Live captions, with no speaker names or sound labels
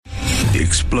The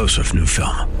explosive new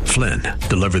film, Flynn,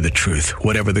 Deliver the Truth,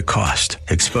 Whatever the Cost,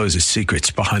 exposes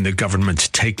secrets behind the government's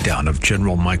takedown of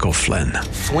General Michael Flynn.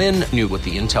 Flynn knew what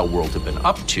the intel world had been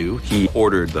up to. He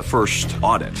ordered the first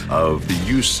audit of the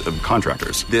use of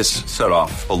contractors. This set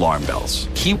off alarm bells.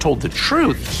 He told the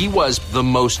truth. He was the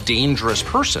most dangerous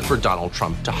person for Donald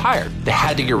Trump to hire. They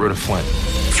had to get rid of Flynn.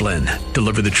 Flynn,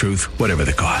 Deliver the Truth, Whatever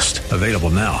the Cost. Available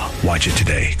now. Watch it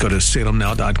today. Go to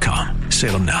salemnow.com.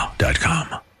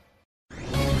 salemnow.com.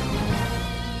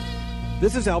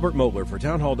 This is Albert Mohler for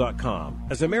townhall.com.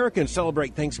 As Americans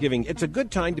celebrate Thanksgiving, it's a good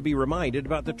time to be reminded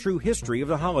about the true history of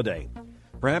the holiday.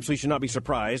 Perhaps we should not be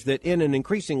surprised that in an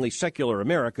increasingly secular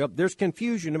America, there's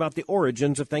confusion about the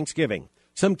origins of Thanksgiving.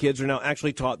 Some kids are now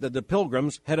actually taught that the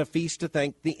Pilgrims had a feast to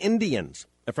thank the Indians.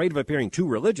 Afraid of appearing too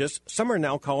religious, some are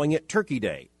now calling it Turkey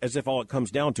Day, as if all it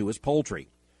comes down to is poultry.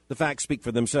 The facts speak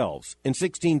for themselves. In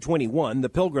 1621, the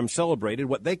Pilgrims celebrated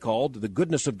what they called the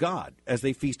goodness of God as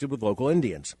they feasted with local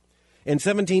Indians. In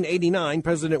 1789,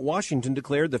 President Washington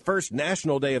declared the first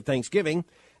National Day of Thanksgiving,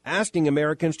 asking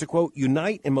Americans to, quote,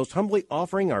 unite in most humbly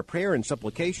offering our prayer and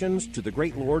supplications to the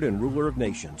great Lord and ruler of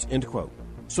nations, end quote.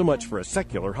 So much for a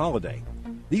secular holiday.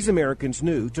 These Americans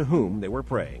knew to whom they were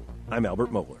praying. I'm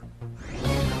Albert Mohler.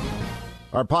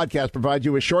 Our podcast provides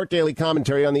you with short daily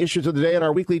commentary on the issues of the day, and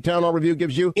our weekly Town Hall Review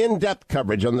gives you in-depth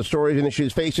coverage on the stories and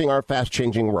issues facing our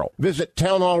fast-changing world. Visit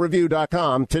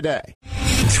townhallreview.com today.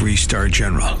 3-star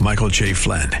General Michael J.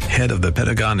 Flynn, head of the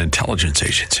Pentagon Intelligence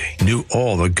Agency, knew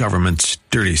all the government's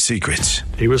dirty secrets.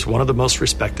 He was one of the most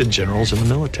respected generals in the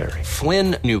military.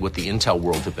 Flynn knew what the intel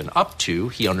world had been up to.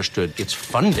 He understood its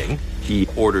funding. He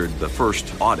ordered the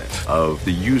first audit of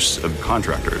the use of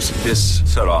contractors. This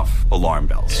set off alarm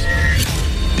bells.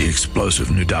 The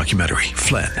explosive new documentary,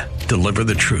 Flynn, Deliver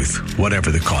the Truth, Whatever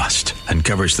the Cost,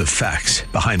 uncovers the facts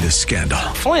behind this scandal.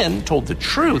 Flynn told the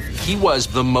truth. He was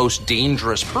the most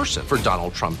dangerous person for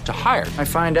Donald Trump to hire. I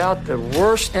find out the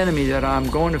worst enemy that I'm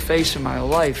going to face in my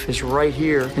life is right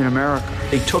here in America.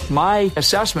 They took my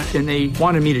assessment and they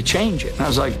wanted me to change it. And I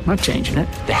was like, I'm not changing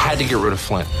it. They had to get rid of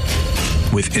Flynn.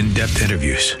 With in-depth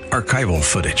interviews, archival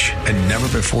footage, and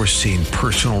never-before-seen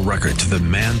personal records of the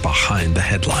man behind the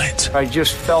headlines. I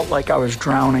just felt like I was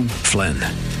drowning. Flynn,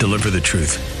 Deliver the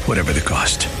Truth, Whatever the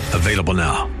Cost. Available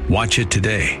now. Watch it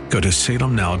today. Go to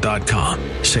salemnow.com.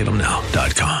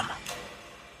 salemnow.com.